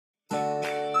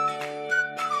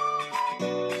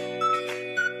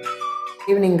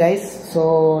Evening guys.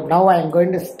 So now I am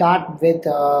going to start with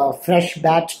a fresh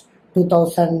batch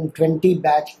 2020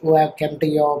 batch who have come to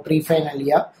your pre-final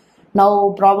year.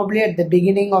 Now probably at the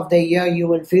beginning of the year you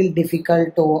will feel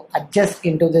difficult to adjust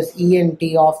into this ENT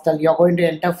ophthalm. You are going to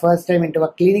enter first time into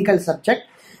a clinical subject,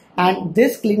 and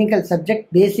this clinical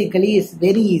subject basically is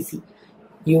very easy.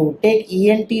 You take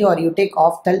ENT or you take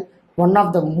ophthalm, one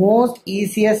of the most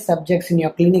easiest subjects in your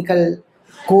clinical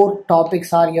core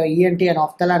topics are your ENT and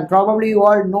ophthalm, and probably you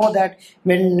all know that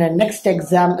when next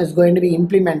exam is going to be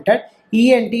implemented,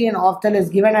 ENT and ophthalm is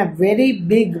given a very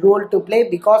big role to play,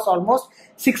 because almost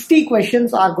 60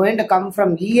 questions are going to come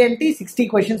from ENT, 60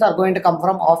 questions are going to come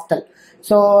from ophthalm.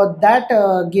 So that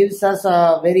gives us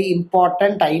a very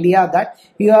important idea that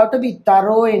you have to be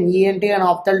thorough in ENT and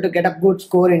ophthalm to get a good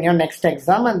score in your next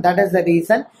exam, and that is the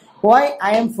reason why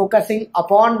I am focusing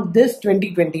upon this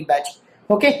 2020 batch.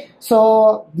 Okay,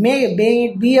 so may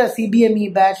it be a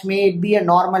CBME batch, may it be a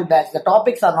normal batch, the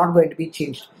topics are not going to be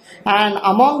changed. And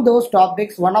among those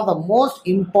topics, one of the most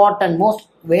important,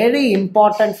 very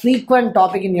important, frequent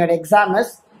topic in your exam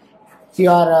is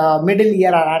your middle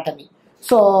ear anatomy.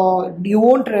 So you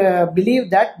won't believe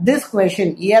that this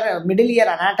question, middle ear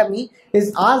anatomy,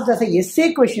 is asked as a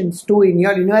essay questions too in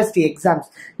your university exams.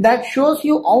 That shows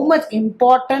you how much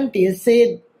important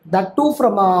essay, that too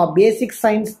from a basic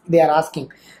science, they are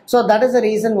asking. So that is the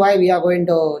reason why we are going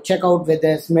to check out with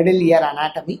this middle ear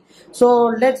anatomy. So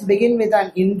let's begin with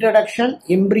an introduction,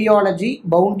 embryology,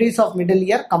 boundaries of middle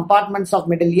ear, compartments of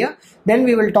middle ear. Then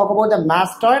we will talk about the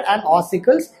mastoid and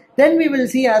ossicles. Then we will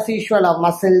see as usual of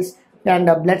muscles and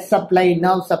blood supply,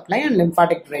 nerve supply, and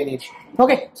lymphatic drainage.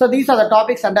 Okay, so these are the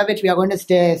topics under which we are going to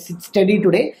study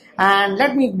today. And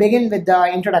let me begin with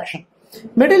the introduction.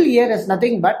 Middle ear is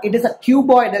nothing but it is a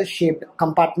cuboidal shaped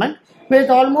compartment with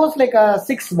almost like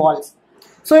 6 walls.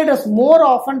 So it is more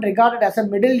often regarded as a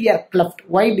middle ear cleft.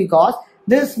 Why? Because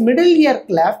this middle ear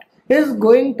cleft is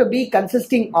going to be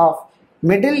consisting of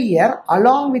middle ear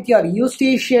along with your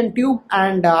eustachian tube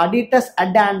and adductus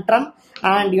ad antrum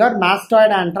and your mastoid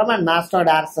antrum and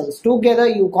mastoid air cells. Together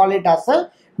you call it as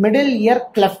a middle ear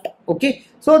cleft. Okay,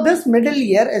 so this middle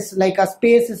ear is like a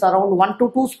space is around 1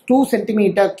 to 2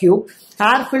 centimeter cube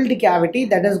air filled cavity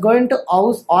that is going to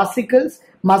house ossicles,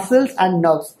 muscles and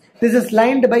nerves. This is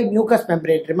lined by mucous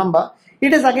membrane. Remember,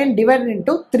 it is again divided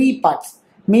into 3 parts: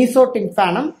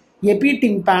 mesotympanum,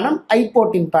 epitympanum,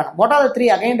 hypotympanum. What are the 3?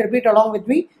 Again repeat along with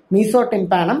me: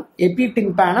 mesotympanum,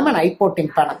 epitympanum and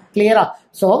hypotympanum. Clear?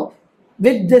 So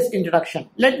with this introduction,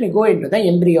 let me go into the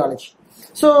embryology.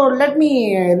 So let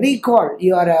me recall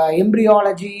your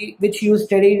embryology which you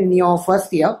studied in your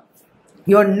first year.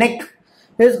 Your neck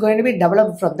is going to be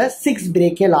developed from the 6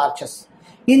 brachial arches.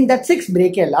 In that 6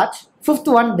 brachial arch,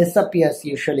 5th one disappears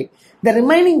usually. The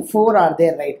remaining 4 are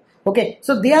there, right? Okay,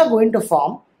 so they are going to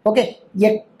form, okay,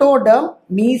 ectoderm,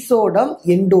 mesoderm,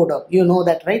 endoderm. You know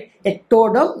that, right?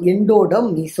 Ectoderm,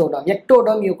 endoderm, mesoderm.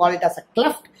 Ectoderm you call it as a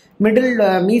cleft, middle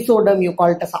mesoderm you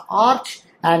call it as an arch,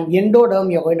 and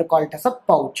endoderm you're going to call it as a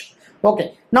pouch.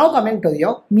 Okay, now coming to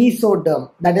your mesoderm,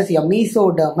 that is your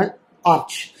mesodermal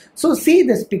arch. So see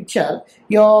this picture,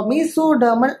 your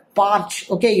mesodermal arch,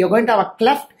 okay, you're going to have a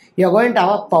cleft, you're going to have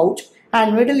a pouch,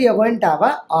 and middle you're going to have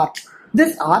a arch.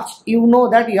 This arch, you know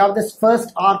that you have this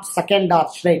first arch, second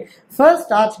arch, right?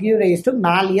 First arch give rise to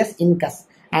malleus incus,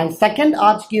 and second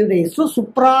arch give rise to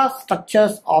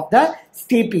suprastructures of the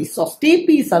stapes. So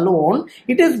stapes alone,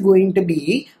 it is going to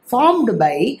be formed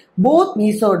by both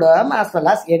mesoderm as well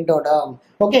as endoderm.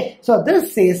 Okay, so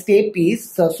this says stapes,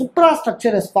 so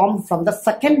suprastructure is formed from the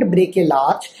second brachial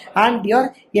arch, and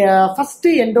your first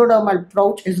endodermal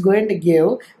pouch is going to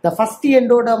give, the first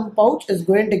endoderm pouch is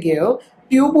going to give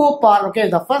tubopar, okay,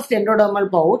 the first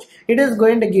endodermal pouch, it is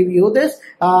going to give you this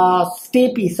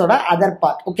stapes or the other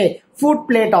part, okay, foot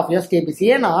plate of your stapes.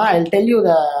 Here now, I'll tell you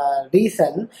the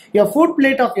reason. Your foot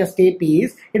plate of your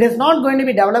stapes, it is not going to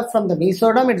be developed from the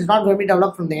mesoderm, it is not going to be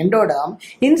developed from the endoderm.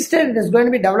 Instead, it is going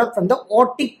to be developed from the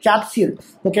otic capsule.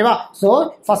 Okay,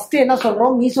 so first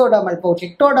mesodermal pouch.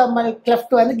 Ectodermal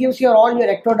cleft gives you all your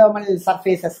ectodermal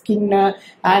surface, skin,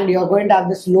 and you are going to have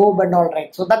this lobe and all,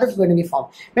 right. So that is going to be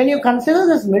formed. When you consider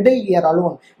this middle ear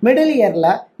alone, middle ear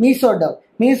la mesoderm.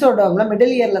 Mesoderm la middle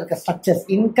ear la structures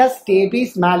incus,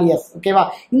 stapes, malleus. Okay,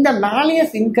 in the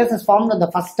malleus incus is formed on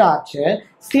the first arch.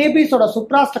 Stapes or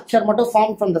suprastructure motto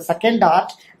formed from the second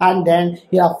arch, and then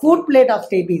your foot plate of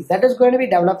stapes that is going to be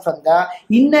developed from the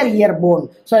inner ear bone.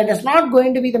 So it is not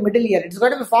going to be the middle ear; it is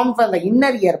going to be formed from the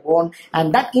inner ear bone,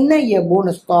 and that inner ear bone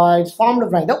is formed from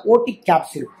the otic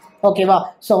capsule. Okay,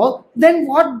 wow. So then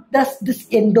what does this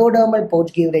endodermal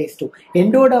pouch give rise to?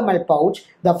 Endodermal pouch,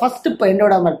 the first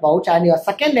endodermal pouch and your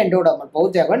second endodermal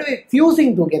pouch, they are going to be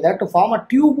fusing together to form a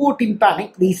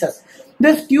tubotympanic recess.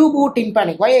 This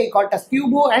tubotympanic, why I call it as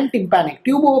tubo and tympanic?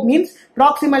 Tubo means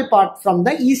proximal part from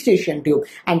the Eustachian tube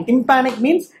and tympanic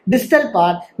means distal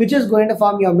part, which is going to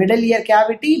form your middle ear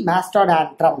cavity, mastoid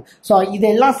antrum. So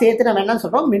இதெல்லாம் சேர்த்து நம்ம என்ன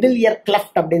சொல்றோம், middle ear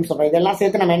cleft அப்படின்னு சொல்றோம். இதெல்லாம்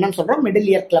சேர்த்து நம்ம என்ன சொல்றோம், middle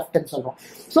ear cleft ன்னு சொல்றோம்.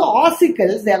 So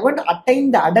ossicles, they are going to attain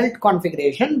the adult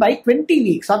configuration by 20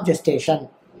 weeks of gestation.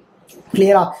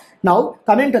 Clear? Now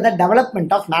coming to the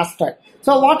development of mastoid.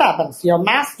 So what happens? Your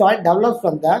mastoid develops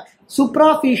from the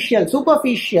superficial,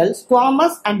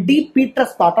 squamous and deep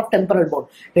petrous part of temporal bone.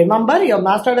 Remember, your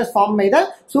mastoid is formed by the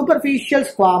superficial,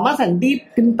 squamous and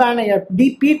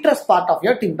deep petrous part of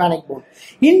your tympanic bone.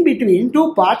 In between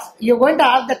two parts, you're going to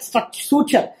have that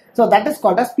suture. So that is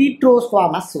called as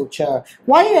petrosquamous suture.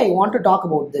 Why I want to talk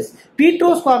about this?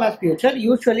 Petrosquamous suture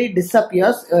usually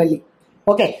disappears early.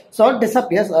 Okay, so it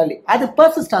disappears early. That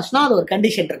persists as a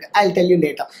condition. I'll tell you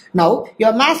later. Now,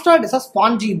 your mastoid is a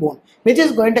spongy bone, which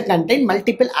is going to contain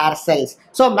multiple air cells.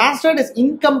 So, mastoid is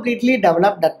incompletely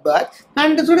developed at birth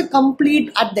and is going to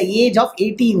complete at the age of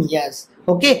 18 years.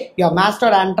 Okay, your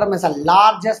mastoid antrum is the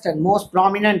largest and most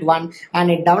prominent one,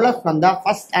 and it develops from the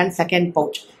first and second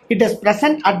pouch. It is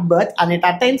present at birth and it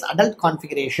attains adult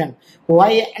configuration.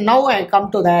 Why? Now I come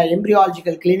to the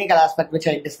embryological clinical aspect which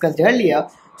I discussed earlier.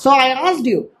 So I asked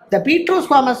you, the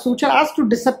petrosquamous suture has to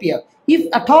disappear.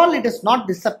 If at all it is not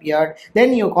disappeared,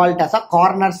 then you call it as a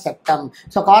corner septum.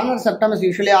 So corner septum is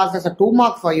usually asked as a 2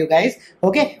 mark for you guys.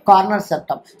 Okay, corner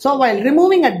septum. So while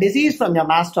removing a disease from your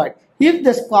mastoid, if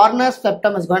this corner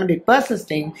septum is going to be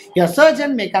persisting, your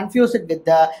surgeon may confuse it with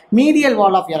the medial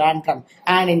wall of your antrum.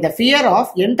 And in the fear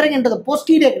of entering into the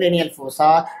posterior cranial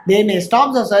fossa, they may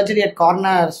stop the surgery at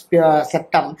corner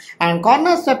septum. And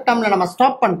corner septum, we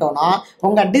stop pantona,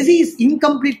 unga disease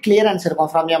incomplete clearance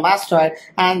from your mastoid,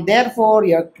 and therefore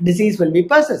your disease will be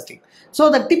persisting. So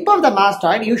the tip of the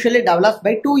mastoid usually develops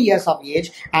by 2 years of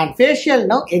age, and facial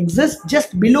nerve exists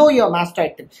just below your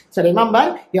mastoid tip. So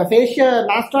remember, your facial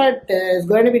mastoid is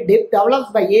going to be develops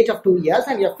by age of 2 years,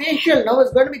 and your facial nerve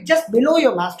is going to be just below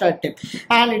your mastoid tip,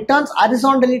 and it turns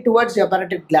horizontally towards your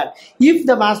parotid gland. If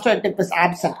the mastoid tip is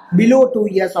absent below 2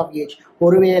 years of age,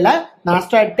 ஒருவேளை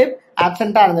mastoid tip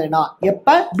absent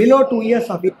below 2 years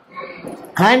of age,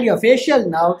 and your facial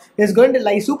nerve is going to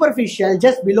lie superficial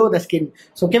just below the skin.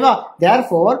 So, okay,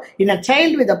 therefore, in a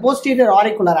child with a posterior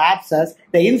auricular abscess,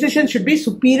 the incision should be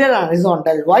superior and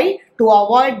horizontal. Why? To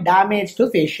avoid damage to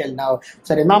facial nerve.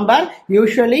 So, remember,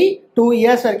 usually 2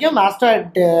 years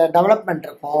mastoid development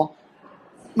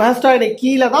mastoid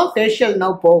கீழ தான் facial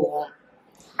nerve போகும்,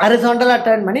 horizontal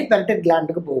turn பண்ணி parotid gland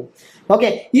க்கு போகும். Okay,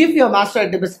 if your mastoid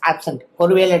tip is absent,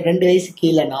 ஒருவேளை 2 வயசு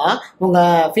கீழனா உங்க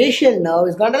facial nerve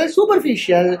is going to be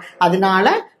superficial, அதனால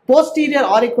posterior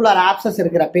auricular abscess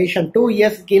இருக்கிற patient, 2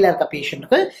 years கீழ இருக்க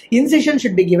patientக்கு incision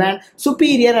should be given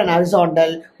superior and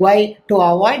horizontal. Why? To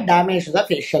avoid damage to the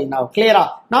facial nerve. Clear?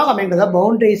 Now coming to the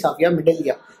boundaries of your middle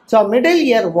ear. So middle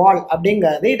ear wall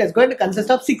அப்படிங்கிறது, it is going to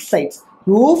consist of 6 sides: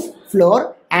 roof, floor,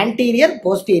 anterior,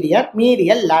 posterior,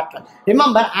 medial, lateral.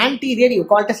 Remember, anterior you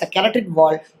call it as a carotid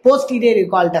wall, posterior you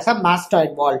call it as a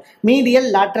mastoid wall, medial,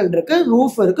 lateral இருக்கு,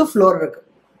 roof இருக்கு, floor இருக்கு.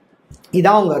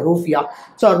 இதான் உங்க ரூஃபியா.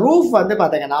 So roof வந்து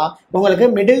பார்த்தீங்கன்னா உங்களுக்கு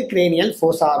middle cranial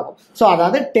fossa இருக்கும். So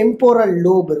அதாவது டெம்போரல்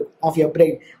லோப் இருக்கும் ஆஃப் யோர்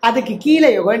பிரெயின். அதுக்கு கீழே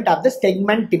you going to have the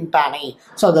டெக்மென்ட் டிம்பானி.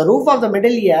 So the roof of the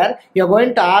middle year you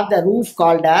going to have the roof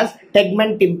called as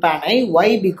tegment tympani.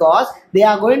 Why? Because they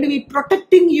are going to be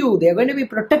protecting you. They are going to be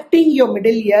protecting your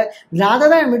middle ear. Rather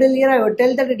than middle ear, I would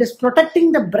tell that it is protecting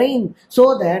the brain so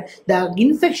that the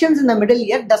infections in the middle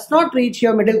ear does not reach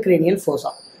your middle cranial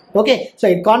fossa. Okay, so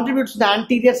it contributes to the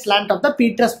anterior slant of the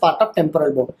petrous part of temporal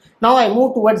bone. Now I move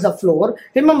towards the floor.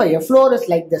 Remember, your floor is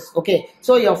like this. Okay,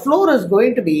 so your floor is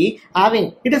going to be having,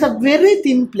 it is a very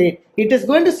thin plate. It is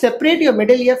going to separate your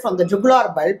middle ear from the jugular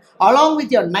bulb along with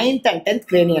your 9th and 10th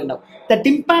cranial nerve. The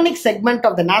tympanic segment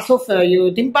of the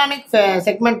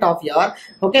segment of your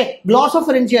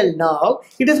glossopharyngeal nerve,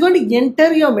 it is going to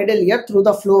enter your middle ear through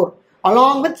the floor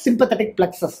along with sympathetic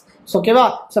plexus. So, okay,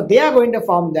 so they are going to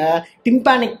form the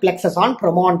tympanic plexus on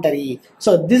promontory. So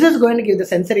this is going to give the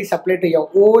sensory supply to your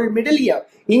whole middle ear,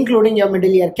 including your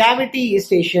middle ear cavity,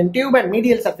 eustachian tube, and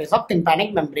medial surface of tympanic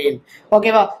membrane.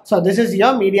 Okay, so this is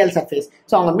your medial surface.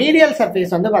 So on the medial surface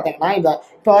வந்து பாத்தீங்கன்னா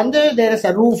இப்போ வந்து there is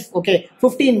a roof, okay,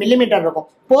 15 mm இருக்கும்,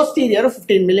 posterior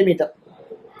 15 mm.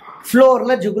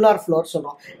 ஃப்ளோர்ல jugular floor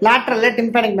சொல்லுவோம். லேட்டரல்ல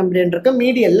tympanic membrane இருக்கு,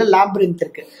 மீடியல்ல லாப்ரிந்த்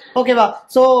இருக்கு. ஓகேவா?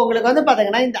 ஸோ உங்களுக்கு வந்து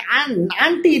பாத்தீங்கன்னா இந்த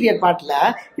ஆன்டீரியர் பார்ட்ல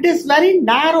இட் இஸ் வெரி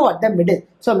நேரோ அட் த மிடில்.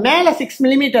 ஸோ மேல 6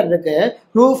 மில்லிமீட்டர் இருக்கு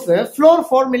ரூஃப், ஃப்ளோர்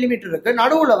 4 மில்லிமீட்டர் இருக்கு,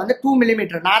 நடுவுல வந்து 2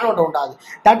 மில்லிமீட்டர் நேரோ டவுன் ஆகுது.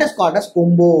 That is called as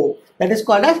umbo. That is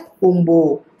called as umbo.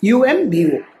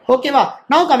 UMBO. Okay,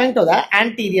 now coming to the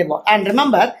anterior wall, and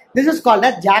remember this is called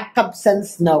as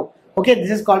Jacobson's nerve. Okay,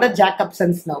 this is called a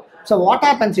Jacobson's nerve. So what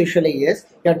happens usually is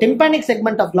your tympanic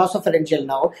segment of glossopharyngeal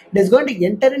nerve, it is going to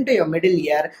enter into your middle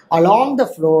ear along the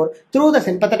floor through the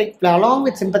sympathetic, along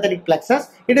with sympathetic plexus.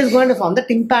 It is going to form the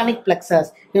tympanic plexus.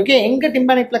 Okay, enga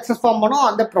tympanic plexus form pano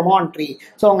on the promontory.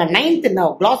 So unga ninth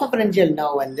nerve, glossopharyngeal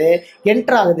nerve வந்து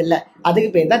enter ஆகுதுல்ல, அதுக்கு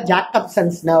பேர் தான்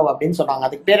Jacobson's nerve அப்படின்னு சொல்றாங்க.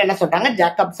 அதுக்கு பேர் என்ன சொல்றாங்க?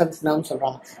 Jacobson's nerve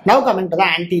சொல்றாங்க. Now coming to the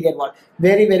anterior wall,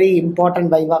 very very important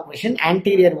viva question.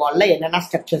 Anterior wall ல என்னென்ன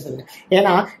ஸ்ட்ரக்சர்ஸ் இருக்கு?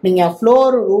 ஏன்னா நீங்க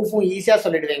ஃப்ளோர் ரூஃபும் ஈஸியா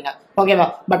சொல்லிடுவீங்க. ஓகேவா?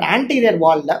 பட் ஆன்டீரியர்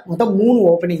வால்ல மொத்தம் 3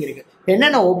 ஓப்பனிங் இருக்கு.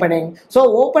 என்னென்ன opening? So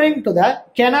opening to the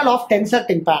canal of tensor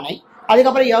tympani,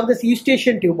 அதுக்கப்புறம் you have this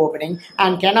eustachian tube opening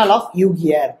and canal of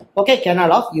Eugier. Okay,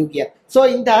 canal of Eugier. So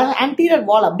இந்த anterior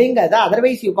wall அப்படிங்கிறது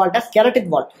otherwise you call it as carotid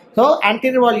wall. So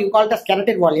anterior wall you call it as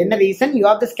carotid wall. என்ன reason? You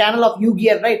have this canal of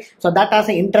Eugier, right? So that has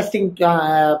an interesting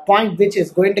point which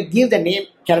is going to give the name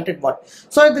carotid wall.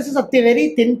 So this is a very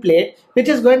thin plate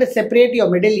which is going to separate your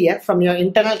middle ear from your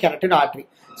internal carotid artery.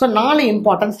 So 4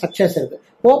 important structures இருக்கு.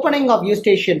 Opening of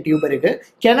eustachian tube இருக்கு,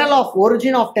 canal of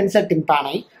origin of tensor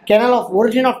tympani, canal of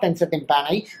origin of tensor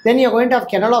tympani, then you are going to have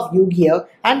canal of Eugier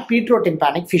and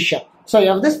petrotympanic fissure. So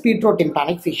you have this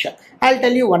petrotympanic fissure. I'll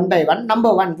tell you one by one.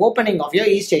 Number 1, opening of your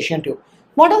eustachian tube.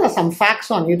 What are some facts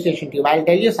on eustachian tube? I'll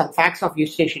tell you some facts of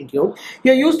eustachian tube.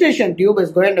 Your eustachian tube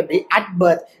is going to be at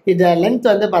birth. The length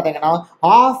வந்து பாத்தீங்கன்னா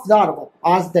half தான் இருக்கும்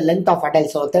as the length of adult.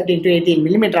 So 13 to 18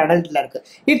 millimeter adult இருக்கு.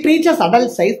 It reaches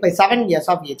adult size by 7 years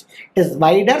of age. It is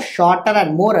wider, shorter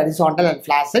and more horizontal and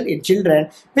flaccid in children,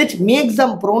 which makes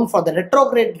them prone for the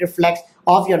retrograde reflex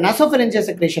of your nasopharyngeal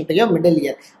secretion to your middle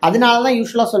ear. அதனால தான்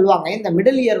யூசுவலா சொல்லுவாங்க இந்த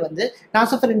middle year வந்து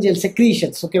nasopharyngeal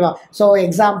secretions. ஓகேவா? So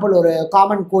example ஒரு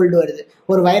common cold வருது,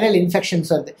 ஒரு viral infections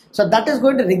வருது. So that is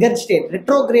going to ரிகர்ஜிடேட்,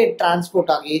 retrograde transport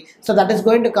ஆகி, so that is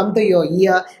going to come to your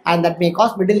ear and that may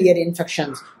cause middle ear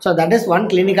infections. So that is one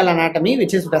clinical anatomy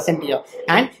which is present here.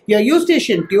 And your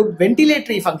eustachian tube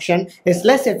ventilatory function is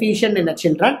less efficient in the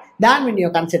children than when you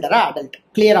consider an adult.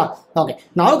 Clear? Okay.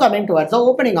 Now coming towards the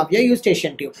opening of your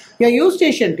eustachian tube. Your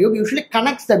eustachian tube usually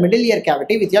connects the middle ear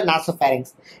cavity with your nasopharynx.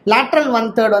 Lateral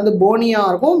 1/3 வந்து boniயா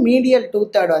இருக்கும், medial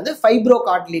 2/3 வந்து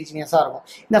fibrocartilaginous இருக்கும்.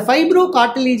 இந்த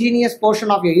fibrocartilaginous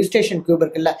portion of your eustachian tube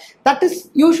இருக்குல்ல, that is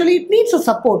usually it needs a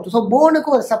support. So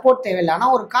boneக்கு ஒரு support தேவையில்லை, ஆனா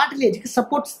ஒரு cartilageக்கு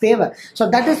supports தேவை. So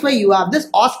that is why you have this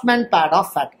Ostman pad of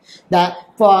fat.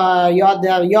 You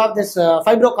have this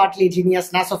fibrocartilaginous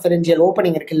nasopharyngeal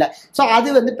opening இருக்குல்ல, so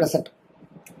அது வந்து present.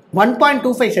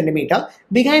 1.25 centimeter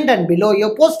behind and below your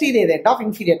posterior end of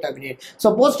inferior turbinate. So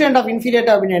posterior end of inferior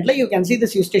turbinate you can see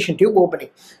this eustachian tube opening.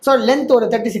 So length over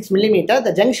 36 millimeter.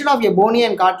 The junction of your bony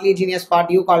and cartilaginous part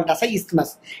you call it as a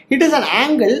isthmus. It is an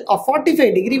angle of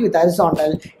 45 degree with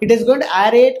horizontal. It is going to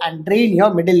aerate and drain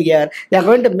your middle ear. They are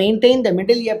going to maintain the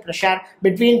middle ear pressure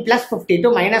between +50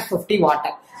 to -50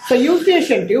 water. So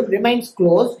eustachian tube remains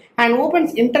closed and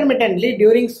opens intermittently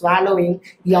during swallowing,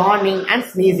 yawning and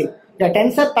sneezing. The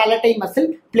tensor palati muscle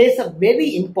plays a very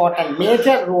important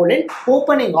major role in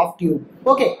opening of tube.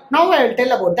 Okay, now I will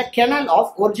tell about the canal of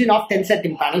origin of tensor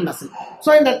tympani muscle. So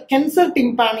in the tensor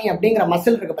tympani அப்படிங்கிற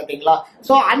muscle இருக்கு பாத்தீங்களா,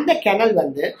 so அந்த canal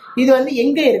வந்து இது வந்து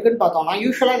எங்க இருக்குன்னு பார்த்தோம்னா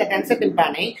usually the tensor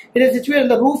tympani it is situated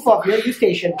in the roof of your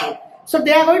eustachian tube. So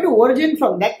they are going to origin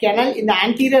from that canal in the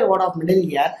anterior wall of middle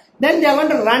ear. Then they are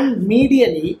going to run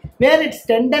medially where its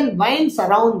tendon winds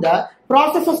around the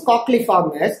processus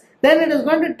cochleaformis. Then it is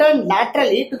going to turn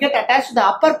laterally to get attached to the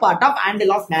upper part of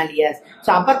angle of malleus. So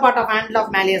upper part of angle of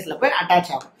malleus la poi attach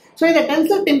agum. So in the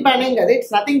tensor tympani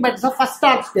it's nothing but it's a first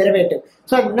arch derivative.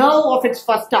 So nerve of its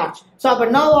first arch. So a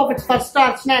nerve of its first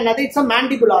arch na another it's a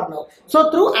mandibular nerve. So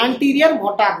through anterior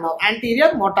motor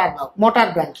nerve, motor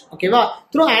branch. Okay,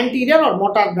 through anterior or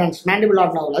motor branch, mandibular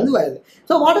nerve landu varudhu.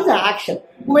 So what is the action?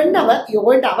 Whenever you're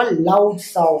going to have a loud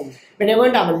sound, when you're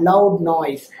going to have a loud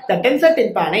noise, the tensor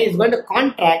tympani is going to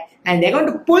contract and they're going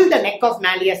to pull the neck of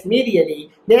malleus medially,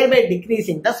 thereby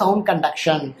decreasing the sound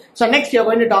conduction. So next you're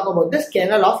going to talk about this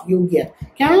canal of Eugier.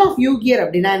 Canal of Eugier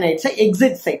abdina it's a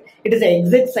exit site. It is an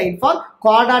exit site for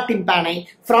chorda tympani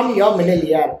from your middle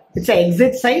ear. It's an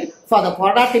exit site for the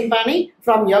chorda tympani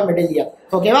from your middle ear.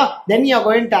 Okay, then you're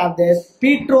going to have this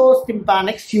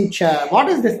petrotympanic suture. What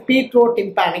is this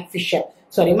petrotympanic fissure?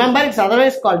 So remember, it's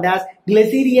otherwise called as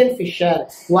Glycerian fissure.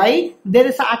 Why? There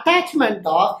is an attachment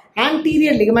of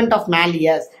anterior ligament of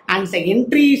malleus and the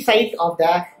entry site of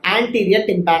the anterior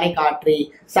tympanic artery.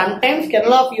 Sometimes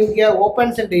canal of Eugia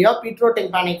opens into your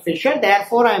petrotympanic fissure.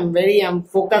 Therefore, I am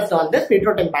focused on this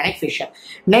petrotympanic fissure.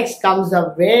 Next comes a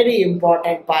very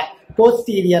important part,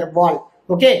 posterior wall.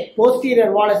 Okay, posterior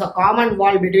wall is a common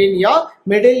wall between your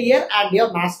middle ear and your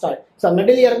mastoid. So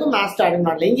middle ear ku mastoid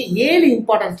nadla inge 7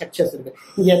 important structures irukku.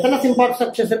 Inge ethana important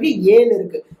structures irukku 7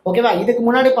 irukku. Okay va, idukku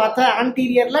munadi paatha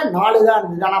anterior la 4 da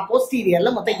irundhu, ana posterior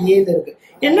la mottham 7 irukku.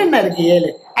 Enna irukku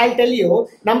 7? I'll tell you.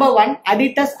 Number 1,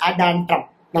 adductus ad antrum.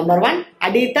 Number 1,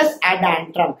 adductus ad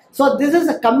antrum. So this is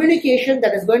a communication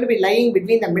that is going to be lying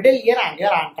between the middle ear and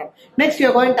your antrum. Next you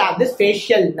are going to have this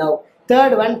facial nerve.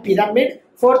 Third one, pyramid.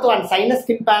 Fourth one, sinus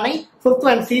tympani. Fifth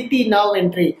one, CT nerve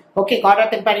entry. Okay, chorda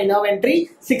tympani nerve entry.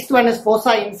 Sixth one is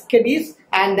fossa inscidis.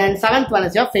 And then seventh one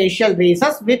is your facial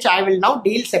recess, which I will now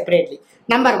deal separately.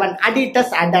 Number 1,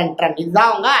 adductus ad antrum. This is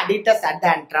adductus ad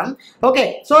antrum.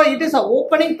 Okay, so it is an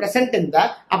opening present in the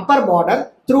upper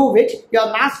border through which your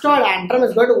mastoid antrum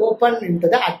is going to open into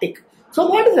the attic. So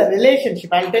what is the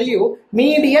relationship? I'll tell you.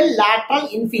 Medial, lateral,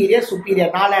 inferior,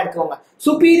 superior.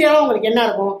 Superior உங்களுக்கு என்ன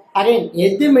இருக்கும்? Again,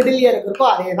 எது middle ear இருக்கோ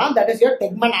அதேதான். That is your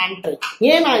tegmen antry.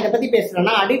 ஏன் நான் இதை பத்தி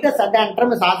பேசுறேன்னா, adductus ad antrum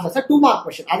is asked as a 2 mark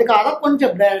question. அதுக்காக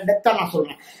கொஞ்சம் டெப்தா நான்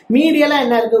சொல்றேன். Medial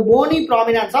என்ன இருக்கு? Bony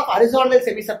prominence of horizontal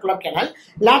semicircular canal.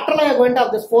 Lateral you are going to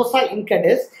have this fossa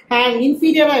incudis, and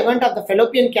inferior you are going to have the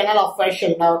fallopian canal of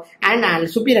facial nerve, and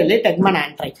superiorly tegmen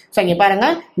antry. So இங்க பாருங்க,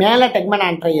 மேல tegmen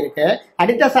antry இருக்கு.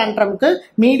 Adductus antrum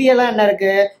மீடியலா என்ன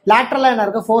இருக்கு? லேட்டரலா என்ன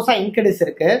இருக்கு? fossa incudis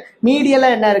இருக்கு. மீடியலா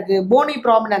என்ன இருக்கு? bony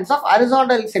prominence of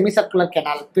horizontal semicircular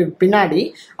canal பின்னாடி.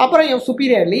 அப்புறம்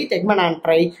superiorly tegmen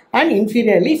antry and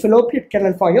inferiorly fallopian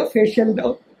canal for your facial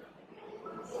nerve.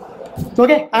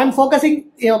 Okay, I'm focusing.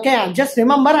 Okay, just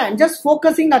remember, I'm just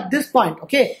focusing at this point.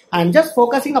 Okay, I'm just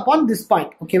focusing upon this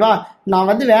point. Okay va, நான்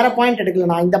வந்து வேற point எடுக்கல,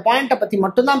 நான் இந்த பாயிண்ட பத்தி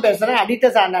மட்டும் தான் பேசுறேன்.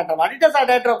 adductus ad antrum. adductus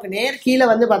ad antrum நேர் கீழ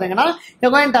வந்து பாத்தீங்கன்னா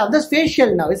you're going to have this facial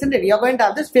nerve, isn't it? You're going to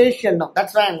have this facial nerve.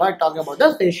 That's why I'm going to talk about the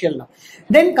facial nerve.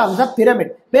 Then comes a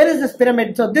pyramid. Where is this pyramid?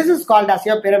 So this is called as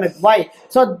your pyramid. Why?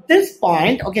 So this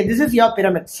point, okay, this is your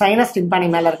pyramid. Sinus tympani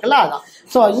மேல இருக்குல்ல அதான்.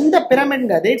 So in the pyramid,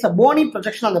 it's a bony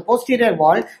projection on the posterior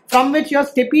wall from which your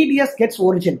stapedius gets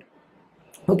origin.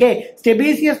 Okay,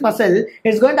 stapedius muscle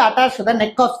is going to attach to the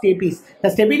neck of stapes. The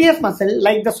stapedius muscle,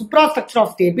 like the suprastructure of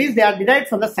stapes, they are derived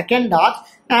from the second arch,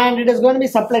 and it is going to be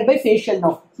supplied by facial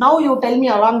nerve. Now you tell me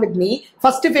along with me,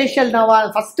 first facial nerve,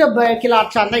 first brachial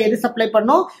arch ஆ எது supply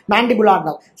பண்ணும்? mandibular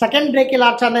nerve. Second brachial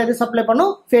arch ஆ எது supply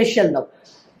பண்ணும்? facial nerve.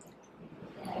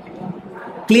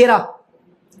 Clear?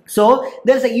 So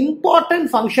there is an important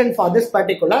function for this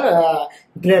particular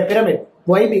pyramid.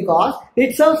 Why? Because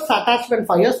it serves attachment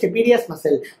for your stapedius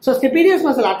muscle. So stapedius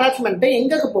muscle attachment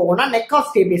எங்கக்கு போகும்னா neck of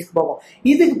stapes போகும்.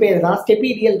 இதுக்கு பேரு தான்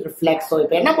stapedial reflex. So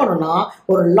இப்போ என்ன பண்ணும்னா,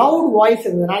 ஒரு loud voice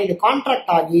இருந்ததுன்னா இது கான்ட்ராக்ட்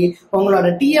ஆகி உங்களோட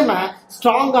TM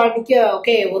ஸ்ட்ராங்கா நிக்க,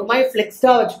 ஓகே, ஒரு மாதிரி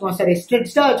ஃபிளெக்ஸ்டா வச்சுக்கோ, சரி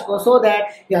ஸ்ட்ரெச்டா வச்சுக்கோ, so that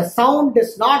your sound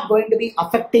is not going to be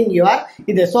affecting your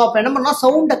இது. So அப்ப என்ன பண்ணா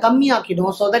சவுண்ட கம்மி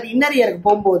ஆக்கிடும், so that inner earக்கு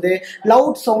போகும்போது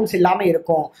loud sounds இல்லாம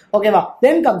இருக்கும். ஓகேவா?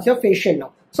 Then comes your facial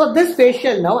nerve. So this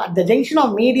facial nerve at the junction of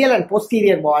medial and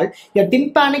posterior wall, your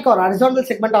tympanic or horizontal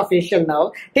segment of facial nerve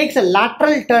takes a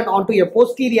lateral turn onto your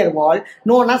posterior wall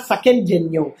known as second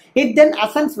genu. It then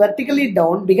ascends vertically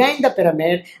down behind the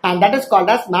pyramid, and that is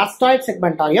called as mastoid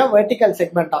segment or your vertical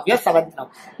segment of your seventh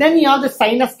nerve. Then you have the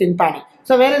sinus tympani.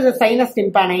 So where is the sinus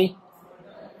tympani?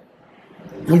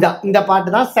 இந்த part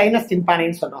தான் sinus tympani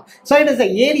ன்னு சொல்றோம். So it is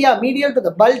an area medial to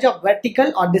the bulge of vertical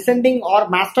or descending or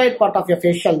mastoid part of your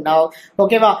facial nerve.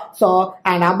 Okay va? So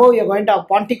and above you're going to have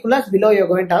ponticulus, below you're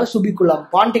going to have subiculum.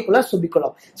 Ponticulus,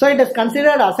 subiculum. So it is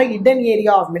considered as a hidden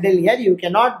area of middle ear. You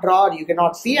cannot draw or you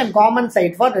cannot see, and common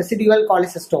site for residual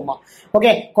cholecystoma.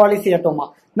 Okay, cholecystoma.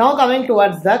 Now coming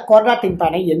towards the chorda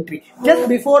tympani entry. Just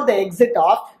before the exit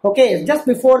of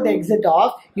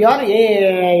your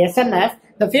SNF,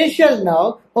 the facial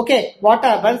nerve, okay, what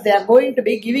happens? They are going to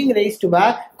be giving rise to a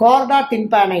chorda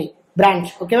tympani branch.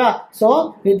 Okay, so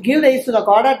it gives rise to the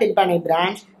chorda tympani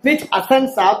branch, which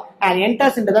ascends up and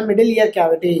enters into the middle ear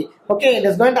cavity. Okay, it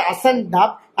is going to ascend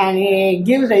up and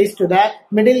gives rise to the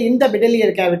middle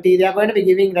ear cavity. They are going to be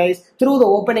giving rise through the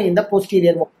opening in the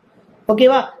posterior wall. Okay,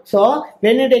 so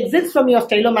when it exits from your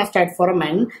stylomastoid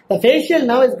foramen, the facial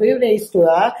nerve is giving rise to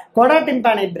a chorda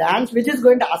tympani branch, which is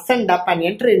going to ascend up and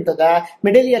enter into the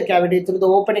middle ear cavity through the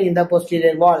opening in the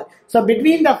posterior wall. So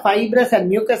between the fibrous and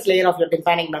mucous layer of your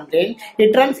tympanic membrane,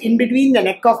 it runs in between the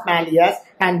neck of malleus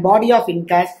and body of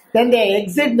incus. Then they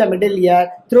exit the middle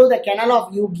ear through the canal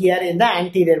of Eugier in the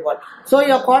anterior wall. So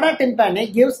your chorda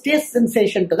tympani gives taste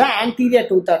sensation to the anterior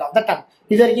two-thirds of the tongue.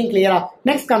 Is everything clear?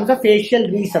 Next comes the facial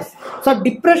recess. So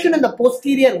depression in the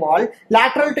posterior wall,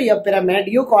 lateral to your pyramid,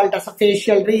 you call it as a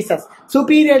facial recess.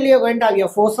 Superiorly, you're going to have your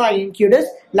fossa incudus.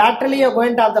 Laterally, you're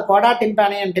going to have the chorda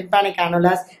tympani and tympanic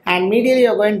annulus. And medially,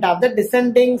 you're going to have the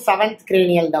descending seventh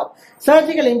cranial nerve.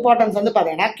 Surgical importance on the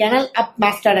canal up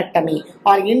mastodectomy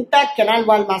or intact canal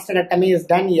wall mastodectomy is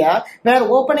done here, where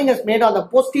opening is made on the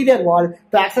posterior wall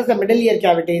to access the middle ear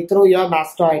cavity through your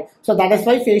mastoid. So that is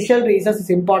why facial recess is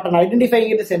important. Identifying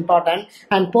it is important.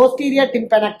 And posterior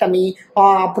tympanectomy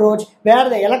approach, where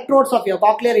the electrodes of your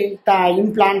cochlear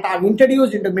implant are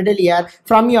introduced into middle ear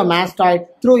from your mastoid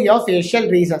through your facial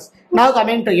recess. Now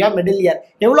coming to your middle ear.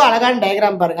 எவ்வளவு அழகான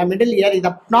diagram பாருங்க. Middle year இத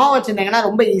நான் வச்சிருந்தீங்கன்னா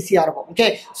ரொம்ப ஈஸியா இருக்கும். Okay,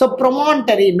 so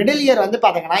promontory middle year வந்து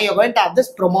பாத்தீங்கன்னா you're going to have this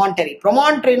promontory.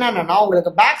 Promontoryனா என்னன்னா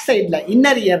உங்களுக்கு பேக் சைடுல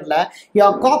இன்னர் இயர்ல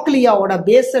your cochlea ஓட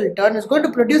basal turn is going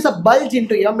to produce a bulge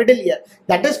into your middle ear.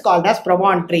 That is called as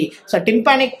promontory. So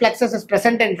tympanic plexus is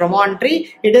present in promontory.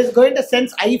 It is going to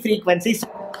sense high frequencies.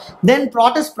 Then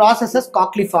protist processes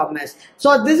cochleaformis. So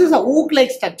this is a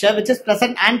hook-like structure which is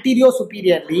present anterior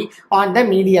superiorly on the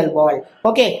medial wall.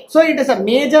 Okay, so it is a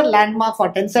major landmark for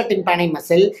tensor tympanic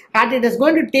muscle, and it is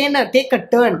going to take a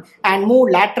turn and move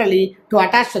laterally to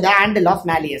attach to the handle of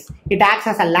malleus. It acts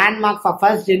as a landmark for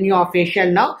first genu of facial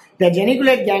nerve. The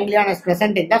geniculate ganglion is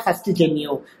present in the first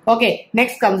genu. Okay,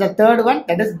 next comes the third one,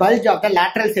 that is bulge of the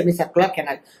lateral semicircular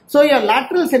canal. So your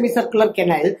lateral semicircular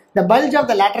canal, the bulge of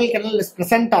the lateral canal is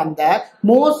present on the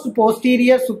most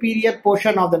posterior superior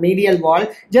portion of the medial wall,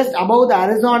 just above the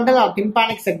horizontal or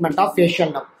tympanic segment of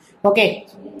facial nerve.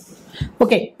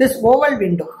 Okay, this oval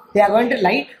window, they are going to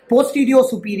lie posterior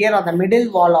superior on the middle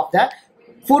wall of the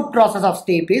foot process of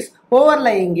stapes,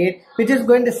 overlying it, which is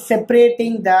going to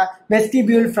separating the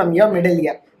vestibule from your middle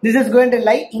ear. This is going to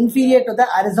lie inferior to the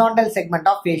horizontal segment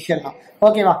of facial nerve.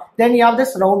 Okay, then you have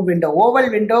this round window. Oval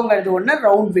window,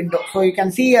 round window. So you can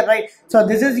see here, right? So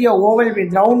this is your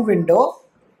round window.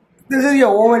 This is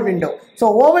your oval window. So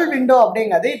oval window,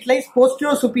 it lies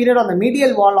posterior superior on the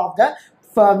medial wall of the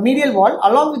medial wall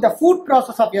along with the foot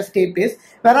process of your stapes,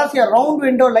 whereas your round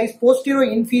window lies posterior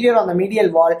inferior on the medial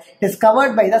wall, is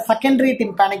covered by the secondary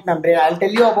tympanic membrane. I'll tell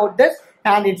you about this,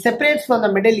 and it separates from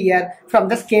the middle ear from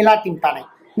the scala tympanic.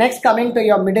 Next, coming to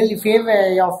your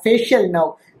your facial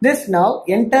nerve. This nerve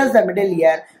enters the middle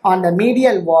ear on the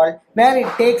medial wall, where it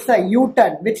takes a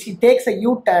U-turn,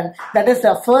 that is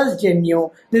the first genu.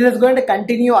 This is going to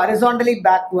continue horizontally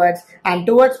backwards and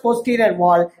towards posterior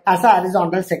wall as a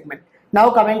horizontal segment. Now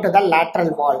coming to the lateral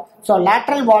wall. So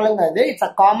lateral wall, it's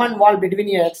a common wall between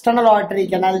your external auditory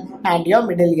canal and your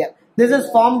middle ear. This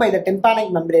is formed by the tympanic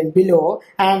membrane below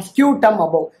and scutum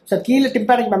above. So keel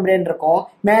tympanic membrane irukum,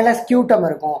 mela scutum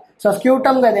irukum. So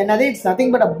scutum it's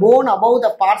nothing but a bone above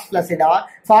the pars flaccida,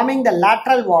 forming the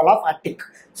lateral wall of attic.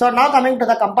 So now coming to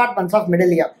the compartments of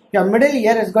middle ear. Your middle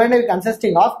ear is going to be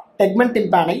consisting of tegment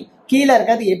tympani, கீழே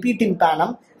இருக்கிறது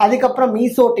எபிடிம்பானம், அதுக்கப்புறம்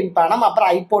மீசோடிம்பானம், அப்புறம்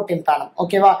ஹைப்போடிம்பானம்.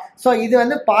 ஓகேவா? So இது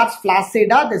வந்து parse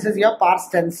ஃபிளாசிடா, this is your parse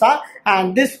டென்சா, and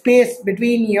this space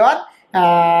between your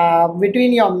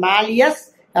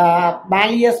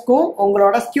மேலியஸ்க்கும்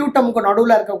உங்களோட ஸ்கியூட்டமுக்கு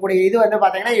நடுவில் இருக்கக்கூடிய இது வந்து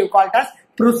பார்த்தீங்கன்னா you called as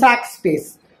ப்ரூசாக் space.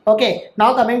 Okay, now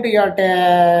coming to your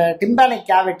tympanic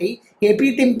cavity,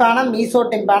 epitympanum,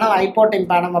 mesotympanum,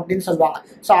 hypotympanum அப்படினு சொல்வாங்க.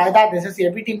 So அதுதான், this is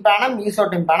epitympanum,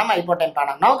 mesotympanum,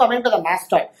 hypotympanum. Now coming to the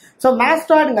mastoid. So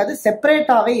mastoidங்கிறது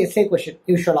separate ஆவே essay question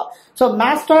usually. So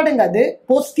mastoidங்கிறது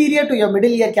posterior to your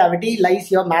middle ear cavity lies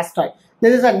your mastoid.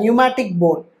 This is a pneumatic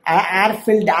bone,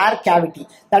 air-filled air cavity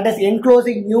that is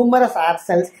enclosing numerous air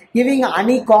cells, giving an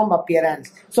honeycomb appearance.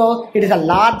 So it is the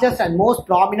largest and most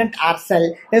prominent air cell,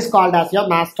 is called as your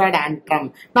mastoid antrum.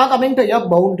 Now coming to your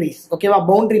boundaries. Okay,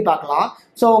 boundary பார்க்கலாம்.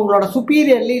 So உங்களோட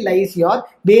superiorly lies your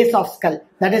base of skull.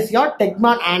 That is your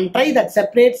tegmen antri that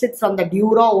separates it from the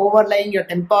dura overlying your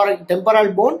temporal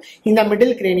bone in the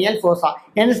middle cranial fossa.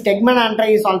 Hence tegmen antri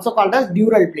is also called as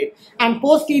dural plate. And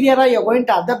posterior you are going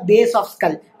to have the base of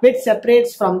skull, which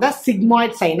separates from the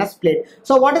sigmoid sinus plate.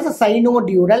 So what is a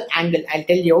sinodural angle? I'll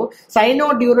tell you.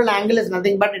 Sinodural angle is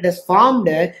nothing but it is formed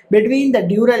between the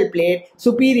dural plate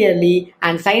superiorly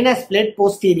and sinus plate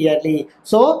posteriorly.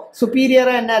 So superior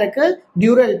enna irukku,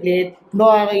 dural plate.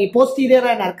 Posterior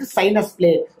and sinus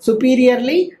plate.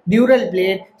 Superiorly, dural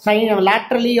plate.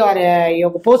 Laterally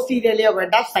or posteriorly, you're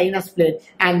going to have sinus plate.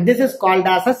 And this is called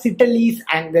as a Citales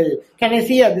angle. Can you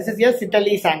see here? This is your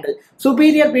Citales angle.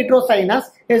 Superior petrosinus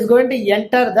is going to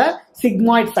enter the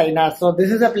sigmoid sinus. So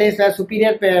this is a place where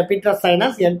superior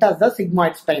petrosinus enters the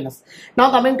sigmoid sinus.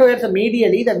 Now coming towards the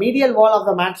medially, the medial wall of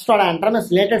the mastod antrum is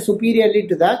related superiorly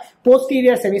to the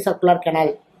posterior semicircular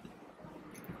canal.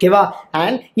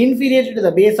 And inferior to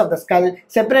the base of the skull,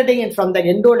 separating it from the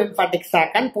endolymphatic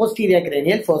sac and posterior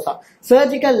cranial fossa.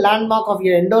 Surgical landmark of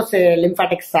your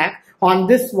endolymphatic sac on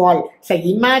this wall is an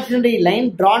imaginary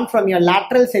line drawn from your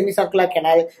lateral semicircular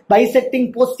canal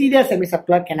bisecting posterior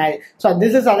semicircular canal. So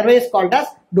this is otherwise called as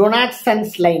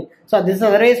Donaldson's line. So this is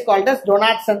otherwise called as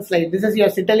Donaldson's line. This is your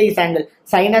Citales angle.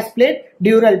 Sinus plate,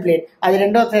 dural plate. At the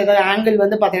end of the angle,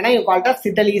 you call it as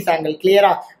Citales angle.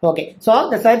 Clear? Okay. So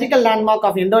the surgical landmark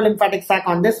of endolymphatic sac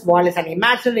on this wall is an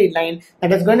imaginary line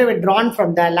that is going to be drawn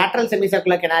from the lateral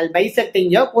semicircular canal bisecting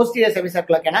your posterior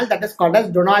semicircular canal. That is called as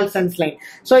Donaldson's line.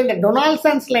 So in the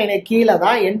Donaldson's line,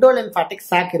 endolymphatic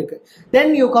sac.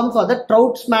 Then you come for the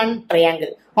Troutzman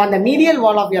triangle. On the medial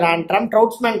wall of your antrum,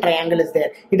 Troutzman triangle is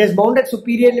there. It is bounded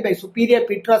superiorly by superior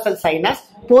petrosal sinus.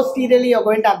 Posteriorly, you are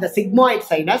going to have the sigmoid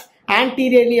sinus.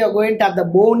 Anteriorly, you are going to have the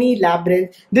bony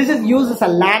labyrinth. This is used as a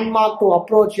landmark to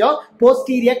approach your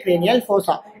posterior cranial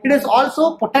fossa. It is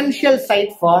also potential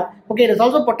site for,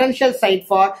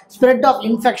 spread of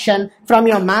infection from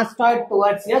your mastoid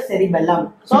towards your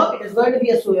cerebellum. So it is going to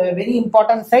be a very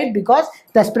important site because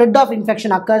the spread of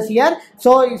infection occurs here.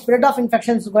 So spread of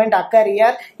infection is going to occur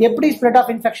here. Eppadi spread of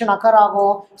infection occur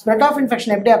agum? Spread of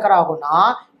infection eppadi occur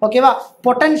agumna? Okay,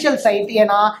 potential site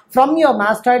from your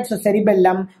mastoid to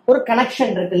cerebellum or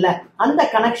connection irukilla, and the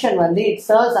connection it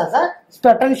serves as a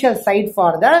potential site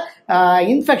for the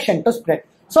infection to spread.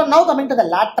 So now coming to the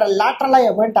lateral, laterally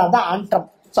you are going to have the antrum.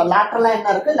 So laterally you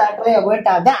are going to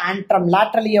have the antrum.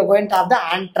 Laterally you are going to have the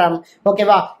antrum. Okay,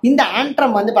 in the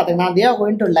antrum they are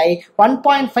going to lie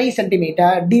 1.5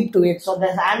 centimeter deep to it. So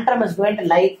this antrum is going to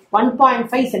lie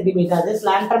 1.5 centimeter. This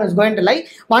antrum is going to lie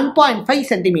 1.5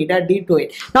 centimeter deep to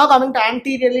it. Now coming to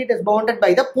anteriorly, it is bounded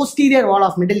by the posterior wall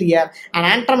of middle ear, and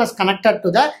antrum is connected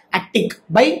to the attic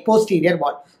by posterior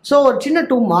wall. So, chinna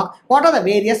 2 mark, what are the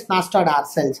various mastod R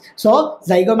cells? So,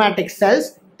 zygomatic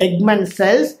cells, Tegman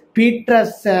cells,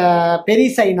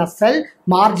 perisinus cell,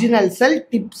 marginal cell,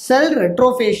 tip cell,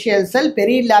 retrofacial cell,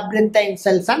 perilabyrinthine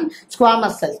cells and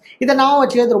squamous cells. This now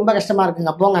romba kashama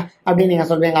irukanga ponga appdi neenga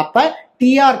solvenga. Appa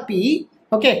TRP,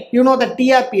 okay, you know the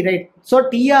TRP, right? So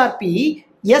TRP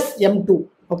SM2.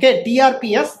 Okay,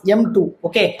 TRPS M2.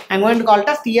 Okay, I'm going to call it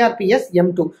as TRPS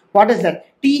M2. What is that?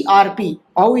 TRP.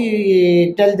 How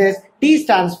we tell this? T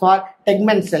stands for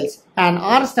Tegman cells and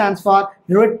R stands for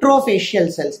retrofacial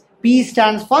cells. P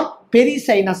stands for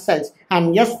perisinus cells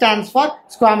and S stands for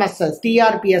squamous cells.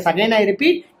 TRPS. Again, I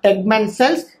repeat: Tegman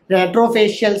cells,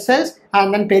 retrofacial cells,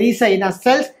 and then perisinus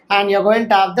cells, and you're going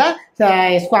to have the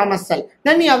squamous cell.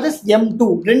 Then you have this M2,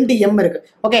 2 M irukku.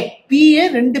 Okay,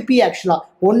 PA 2 P actually.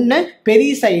 One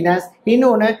perisinus,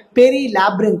 innone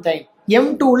perilabyrinthine.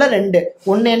 M2 la 2.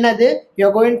 One enadhu,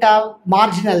 you're going to have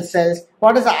marginal cells.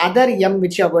 What is the other M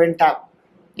which you're going to have?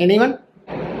 Anyone?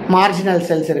 Marginal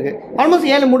cells irukku. Almost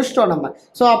 7 mudichitom nama.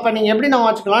 So appa neenga eppadi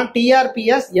na vaachikalam?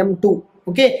 TRPS M2.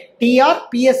 Okay,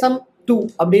 TRPSM 2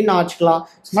 அப்படினு ஆச்சுக்கலாம்.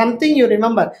 Something you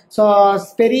remember. So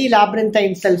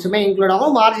perilabyrinthine cells may include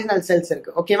marginal cells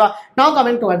இருக்கு. ஓகேவா? Now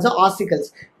coming towards the ossicles.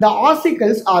 The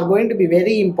ossicles are going to be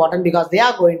very important because they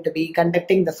are going to be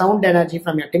conducting the sound energy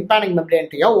from your tympanic membrane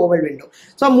to your oval window.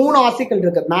 So 3 ossicle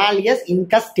இருக்கு. Malleus,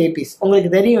 incus, stapes.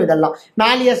 உங்களுக்கு தெரியும் இதெல்லாம்.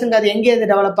 Malleusங்கிறது எங்க இருந்து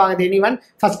develop ஆகுது? anyone?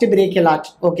 First brachial arch.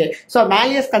 Okay. So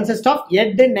malleus consists of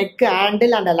head, neck,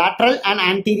 handle and a lateral and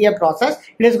anterior process.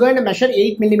 It is going to measure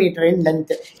 8 mm in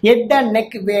length. Head and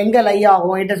neck enga lie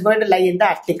agum? It is going to lie in the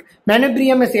attic.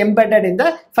 Manubrium is embedded in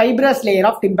the fibrous layer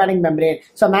of tympanic membrane.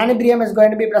 So manubrium is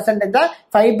going to be present in the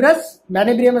fibrous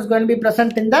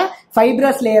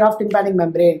layer of tympanic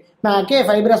membrane. Okay,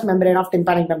 fibrous membrane of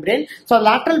tympanic membrane. So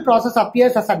lateral process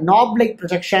appears as a knob-like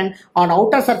projection on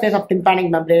outer surface of tympanic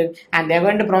membrane, and they are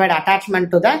going to provide attachment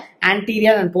to the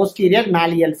anterior and posterior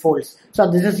malleal folds. So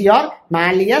this is your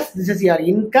malleus, this is your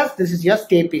incus, this is your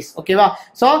stapes. Okay,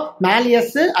 so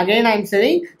malleus, again I am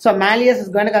saying, so malleus is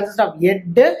going to consist of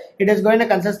head, it is going to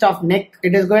consist of neck,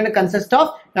 it is going to consist of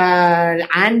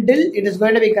handle, it is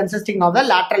going to be consisting of the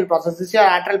lateral process. This is your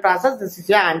lateral process, this is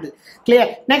your handle.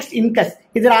 Clear? Next, incus.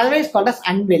 It is otherwise called as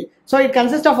anvil. So it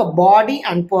consists of a body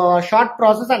and short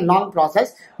process and long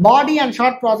process. Body and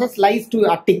short process lies to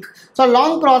attic. So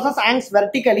long process hangs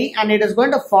vertically and it is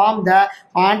going to form the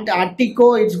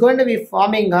attico. It's going to be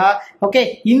forming a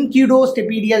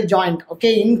incudiostapedial joint.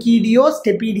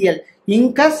 Incudiostapedial.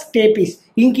 Incus stapes,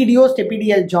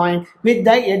 incudiostapedial joint with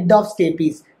the head of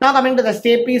stapes. Now coming to the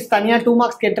stapes, Tanya 2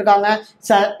 marks ketrukanga,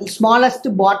 smallest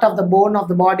part of the bone of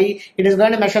the body. It is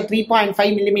going to measure 3.5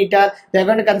 millimeter. They are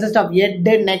going to consist of head,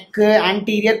 neck,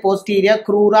 anterior, posterior,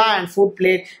 crura and foot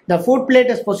plate. The foot plate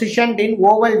is positioned in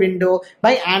oval window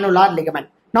by annular ligament.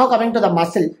 Now coming to the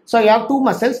muscle. So you have two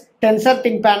muscles, tensor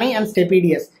tympani and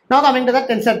stapedius. Now coming to the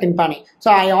tensor tympani.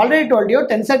 So I already told you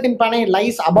tensor tympani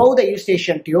lies above the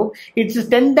eustachian tube. It's a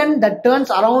tendon that turns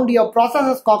around your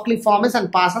processes cochleaformis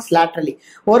and passes laterally.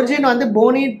 Origin on the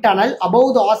bony tunnel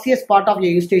above the osseous part of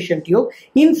your eustachian tube,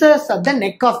 inserts at the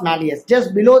neck of malleus,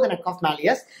 just below the neck of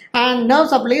malleus, and nerve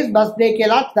supply is bus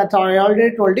brachial arch. That's I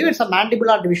already told you. It's a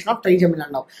mandibular division of trigeminal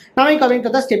nerve. Now I'm coming to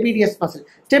the stapedius muscle.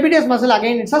 Stapedius muscle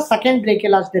again, it's a second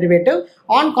brachial arch derivative.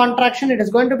 On contraction, it is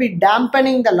going to be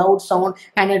dampening the loud sound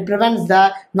and it prevents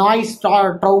the noise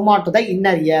trauma to the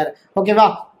inner ear. Okay,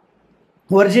 wow.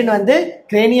 Origin வந்து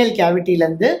cranial cavity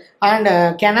and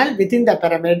canal within the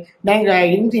pyramid. Then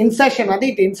insertion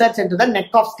it inserts into the neck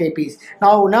of stapes.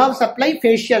 Now nerve supply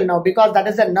facial nerve because that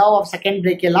is the nerve of second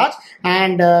brachial arch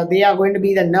and they are going to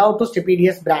be the nerve to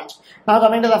stapedius branch. Now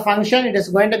coming to the function, it is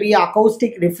going to be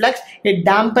acoustic reflex. It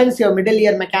dampens your middle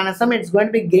ear mechanism. It's going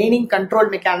to be gaining control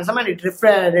mechanism and it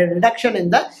reduction in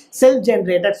the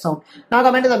self-generated sound. Now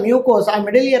coming to the mucosa,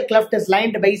 middle ear cleft is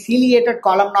lined by ciliated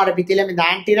columnar epithelium in the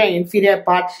anterior and inferior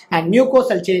part and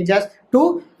mucosal changes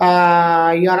to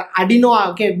your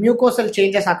mucosal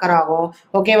changes occur.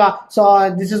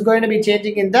 So this is going to be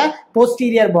changing in the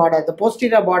posterior border. The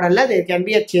posterior border there can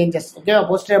be a changes.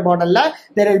 Posterior border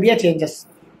there will be a changes.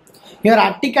 Your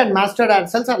attic and mastoid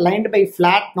cells are lined by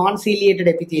flat, non-ciliated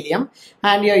epithelium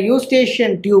and your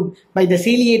eustachian tube by the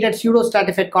ciliated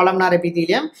pseudostratified columnar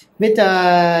epithelium with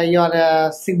your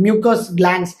mucous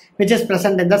glands which is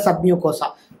present in the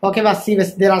submucosa. Okay,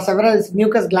 there are several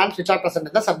mucous glands which are present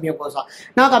in the submucosa.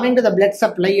 Now coming to the blood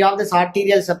supply, you have this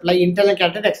arterial supply, internal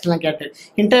carotid, external carotid.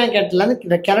 Internal carotid,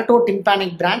 the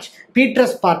keratotympanic branch,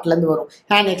 petrous part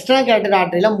and external carotid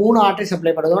artery, 3 artery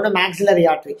supply, maxillary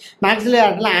artery. Maxillary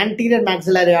artery, anterior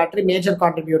maxillary artery, major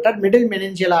contributor, middle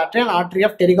meningeal artery and artery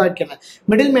of pterygoid canal.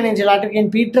 Middle meningeal artery in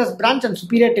petrous branch and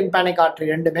superior tympanic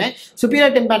artery.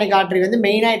 Superior tympanic artery when the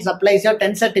main eye supplies your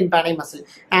tensor tympani muscle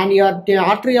and your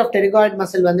artery of pterygoid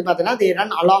muscle they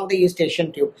run along the eustachian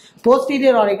tube.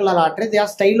 Posterior auricular artery, they are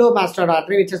stylomastoid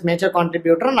artery which is major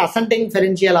contributor and ascending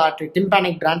pharyngeal artery,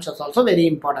 tympanic branch is also very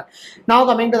important. Now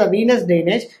coming to the venous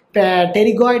drainage,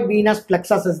 pterygoid venous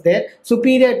plexus is there,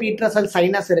 superior petrosal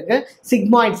sinus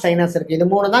sigmoid sinus this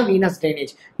is venous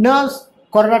drainage. Nerves,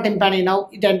 corona tympani now,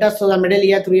 it enters to the middle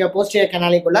ear through your posterior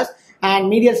canaliculus and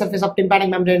medial surface of tympanic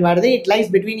membrane it lies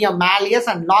between your malleus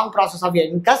and long process of your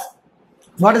incus.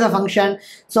 What is the function?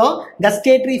 So,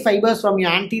 gustatory fibers from your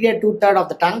anterior 2/3 of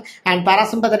the tongue and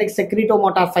parasympathetic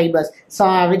secretomotor fibers,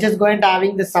 so which is going to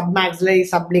having the submaxillary,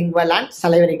 sublingual and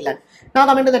salivary gland. Now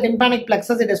coming to the tympanic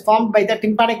plexus, it is formed by the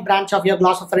tympanic branch of your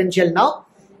glossopharyngeal nerve.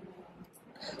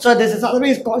 So this is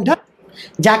otherwise called the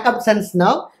Jacobson's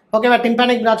nerve. Okay, but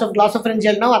tympanic branch of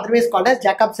glossopharyngeal nerve, otherwise called as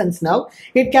Jacobson's nerve.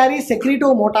 It carries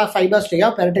secretomotor fibers to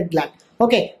your parotid gland.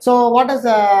 Okay, so what is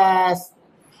the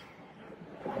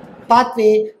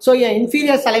pathway? So your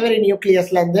inferior salivary nucleus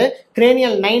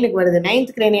cranial 9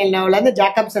 9th cranial nerve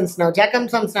Jacobson's nerve.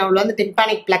 Jacobson's nerve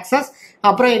tympanic plexus.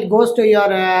 It goes to your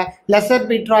lesser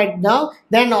petroid nerve,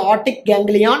 then aortic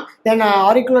ganglion, then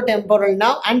auriculotemporal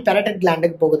nerve and parotid gland.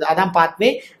 That's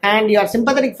pathway. And your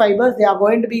sympathetic fibers, they are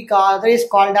going to be always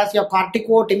called as your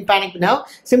cortico-tympanic nerve.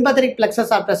 Sympathetic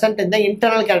plexus are present in the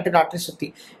internal carotid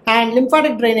artery. And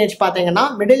lymphatic drainage,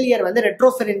 middle ear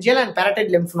retropharyngeal and parotid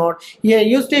lymph node. Here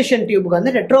eustachian tube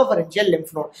retropharyngeal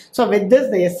lymph node. So with this,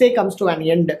 the essay comes to an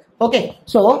end. Okay,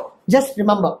 so just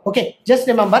remember,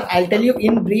 I'll tell you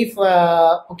in brief,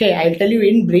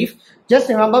 just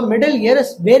remember, middle ear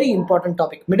is very important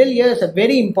topic. Middle ear is a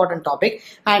very important topic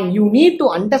and you need to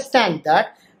understand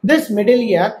that this middle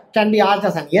ear can be asked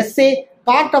as an essay,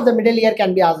 part of the middle ear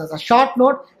can be asked as a short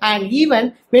note, and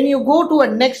even when you go to a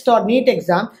next or NEET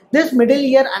exam, this middle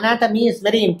ear anatomy is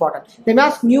very important. They may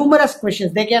ask numerous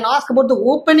questions. They can ask about the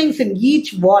openings in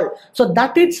each wall. So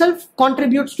that itself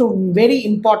contributes to very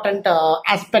important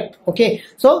aspect. Okay,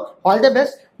 so all the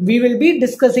best. we will be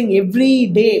discussing every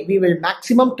day. We will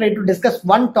maximum try to discuss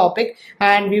one topic,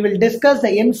 and we will discuss the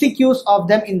MCQs of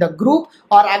them in the group,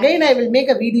 or again I will make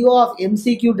a video of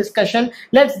MCQ discussion.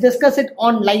 Let's discuss it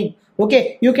on live.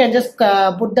 Okay, you can just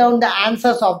put down the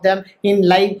answers of them in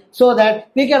live, so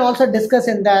that we can also discuss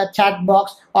in the chat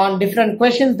box on different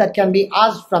questions that can be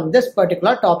asked from this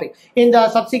particular topic. In the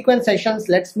subsequent sessions,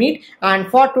 let's meet.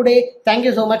 And for today, thank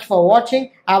you so much for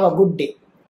watching. Have a good day.